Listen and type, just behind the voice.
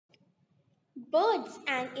Birds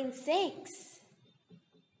and insects.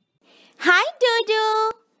 Hi,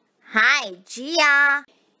 Dodo. Hi, Jia.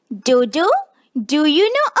 Dodo, do you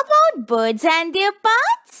know about birds and their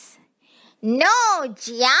parts? No,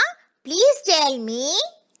 Jia. Please tell me.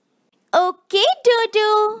 Okay,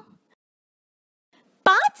 Dodo.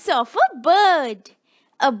 Parts of a bird.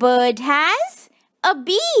 A bird has a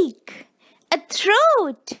beak, a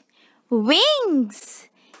throat, wings,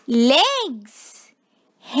 legs,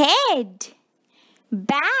 head,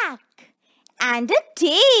 back, and a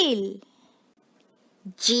tail.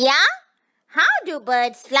 Jia, how do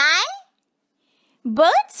birds fly?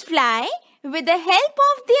 Birds fly with the help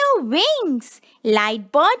of their wings,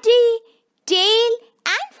 light body, tail,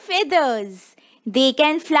 and feathers. They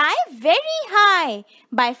can fly very high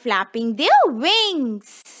by flapping their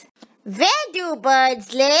wings. Where do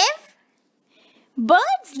birds live?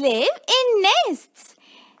 Birds live in nests.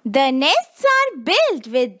 The nests are built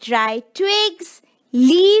with dry twigs,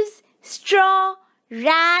 leaves, straw,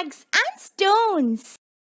 rags, and stones.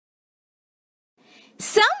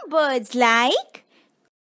 Some birds like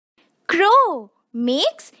crow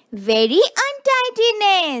makes very untidy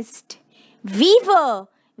nest. Weaver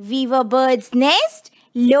bird's nest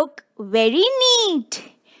look very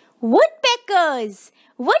neat. Woodpeckers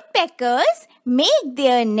make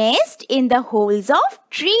their nest in the holes of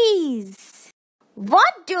trees.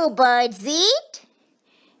 What do birds eat?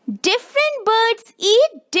 Different birds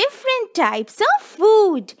eat different types of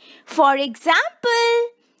food. For example,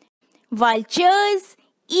 vultures,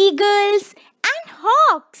 eagles, and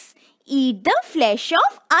hawks eat the flesh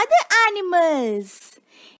of other animals.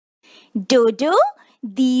 Dodo,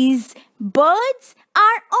 these birds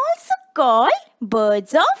are also called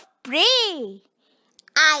birds of prey.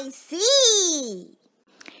 I see.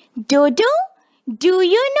 Dodo, do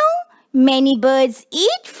you know many birds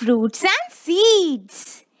eat fruits and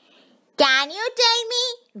seeds? Can you tell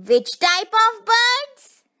me which type of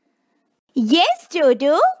birds? Yes,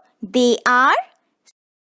 Dodo, they are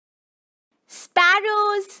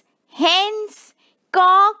sparrows, hens,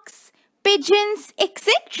 cocks, pigeons,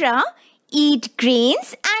 etc. eat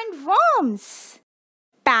grains and worms.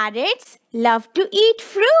 Parrots love to eat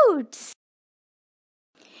fruits.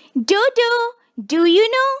 Dodo, do you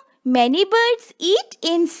know many birds eat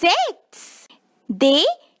insects? They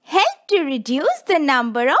help to reduce the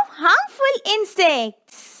number of harmful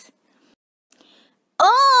insects.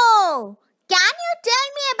 Oh, can you tell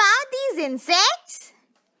me about these insects?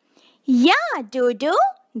 Yeah, Dodo,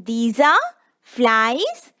 these are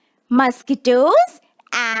flies, mosquitoes,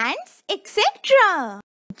 ants, etc.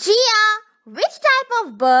 Jia, which type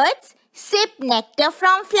of birds sip nectar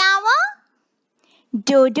from flower?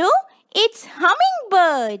 Dodo, it's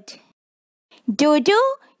hummingbird. Dodo,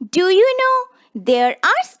 do you know there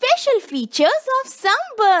are special features of some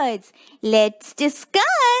birds? Let's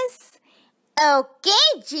discuss. Okay,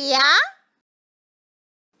 Jia.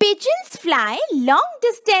 Pigeons fly long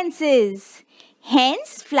distances.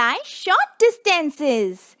 Hens fly short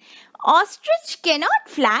distances. Ostrich cannot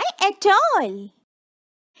fly at all.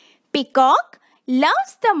 Peacock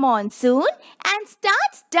loves the monsoon and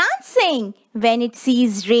starts dancing when it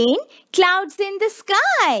sees rain clouds in the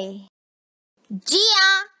sky.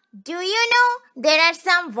 Jia, do you know there are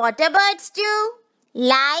some water birds too?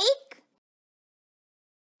 Like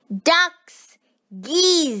ducks,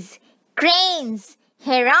 geese, cranes,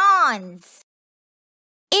 herons.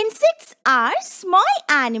 Insects are small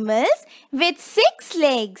animals with 6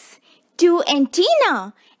 legs, 2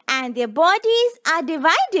 antennae, and their bodies are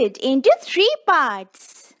divided into 3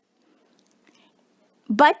 parts.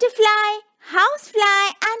 Butterfly,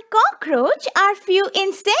 housefly, and cockroach are few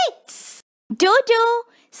insects. Dodo,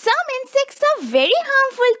 some insects are very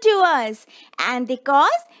harmful to us and they cause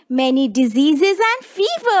many diseases and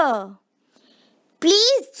fever.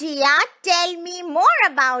 Please, Jia, tell me more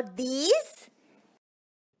about these.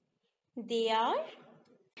 They are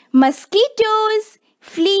Mosquitoes,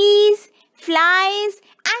 fleas, flies,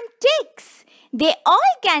 and ticks. They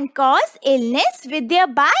all can cause illness with their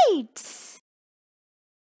bites.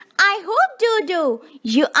 I hope, Dodo,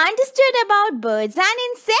 you understood about birds and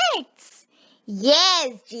insects.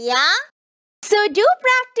 Yes, Jia. So do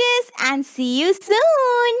practice and see you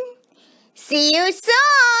soon. See you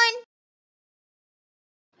soon.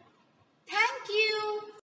 Thank you.